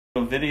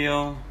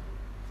Video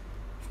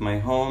of my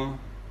home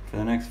for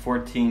the next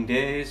 14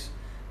 days,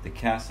 the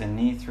Casa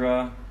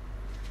Nithra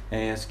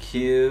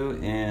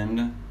ASQ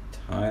in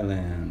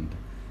Thailand,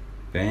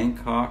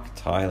 Bangkok,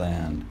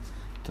 Thailand.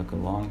 Took a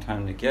long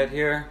time to get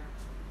here.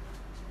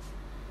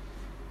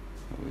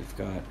 We've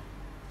got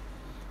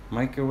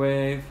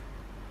microwave.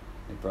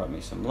 They brought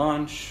me some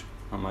lunch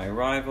on my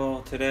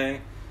arrival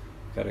today.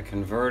 Got a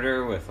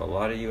converter with a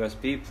lot of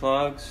USB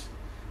plugs,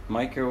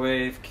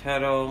 microwave,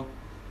 kettle,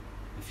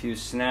 a few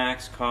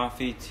snacks,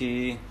 coffee,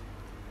 tea,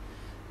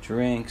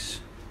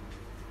 drinks.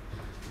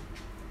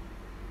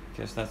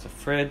 Guess that's a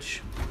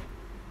fridge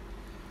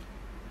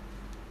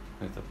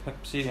with a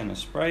Pepsi and a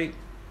Sprite.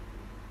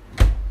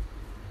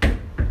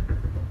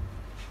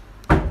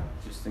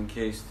 Just in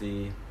case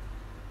the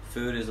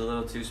food is a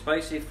little too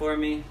spicy for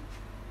me.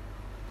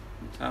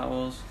 Some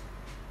towels.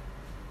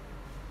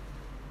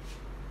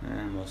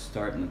 And we'll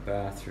start in the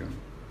bathroom.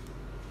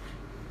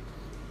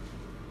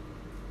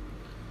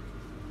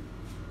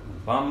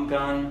 Bum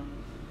gun,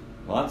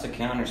 lots of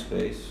counter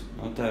space,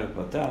 no doubt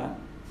about that.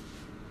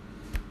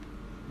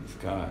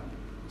 We've got a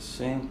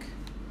sink,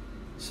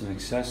 some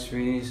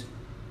accessories,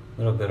 a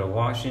little bit of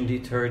washing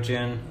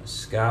detergent, a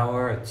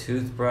scour, a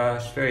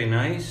toothbrush, very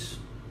nice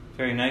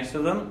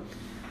of them.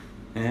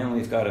 And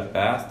we've got a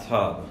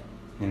bathtub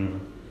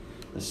in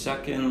the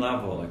second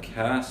level, a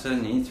Casa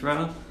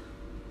Nithra,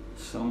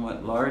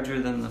 somewhat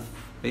larger than the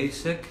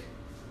basic.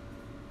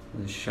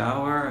 The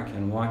shower, I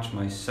can watch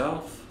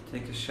myself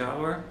take a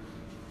shower.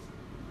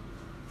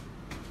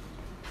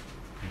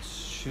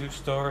 Shoe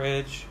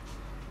storage.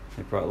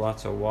 They brought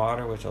lots of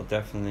water, which I'll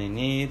definitely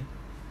need.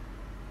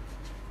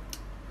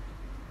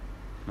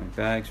 My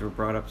bags were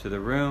brought up to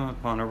the room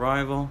upon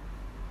arrival.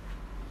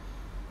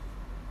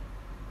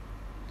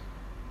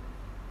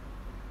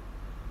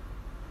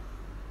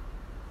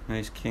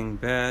 Nice king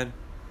bed,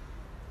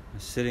 a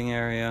sitting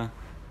area,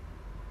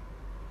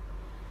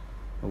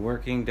 a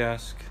working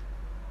desk,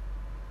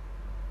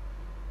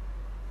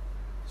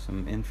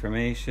 some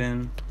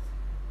information.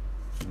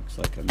 Looks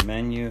like a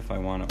menu if I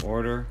want to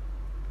order.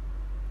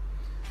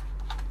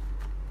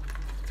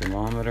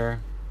 Thermometer,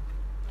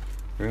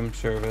 room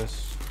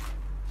service,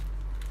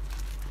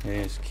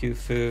 ASQ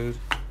food.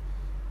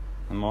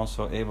 I'm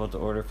also able to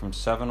order from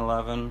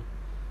 7-Eleven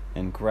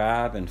and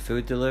Grab and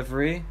food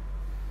delivery.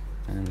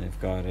 And they've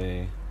got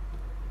a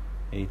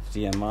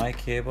HDMI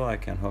cable. I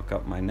can hook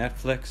up my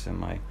Netflix and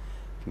my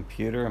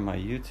computer and my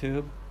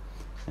YouTube.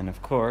 And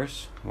of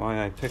course,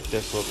 why I picked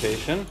this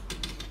location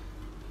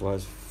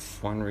was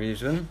one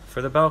reason for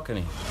the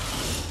balcony.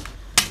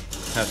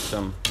 Have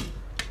some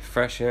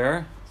fresh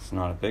air. It's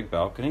not a big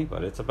balcony,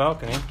 but it's a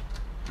balcony.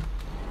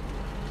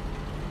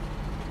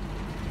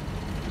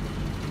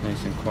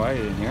 Nice and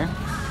quiet in here.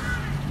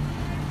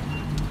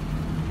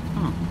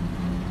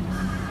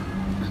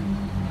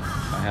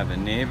 If I have a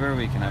neighbor,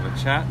 we can have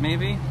a chat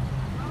maybe.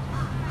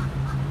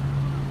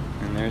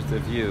 And there's the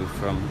view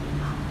from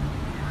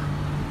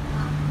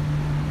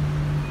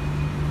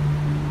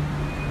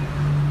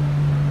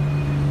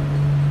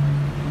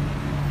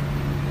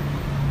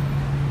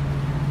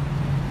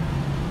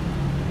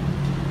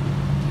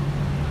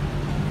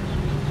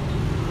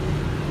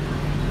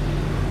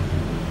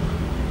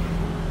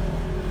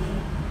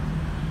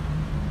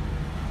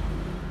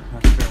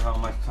how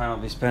much time I'll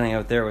be spending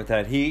out there with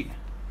that heat.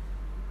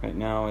 Right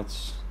now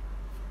it's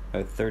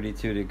about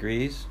 32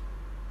 degrees.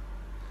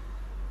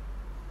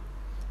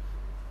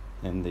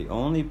 And the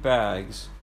only bags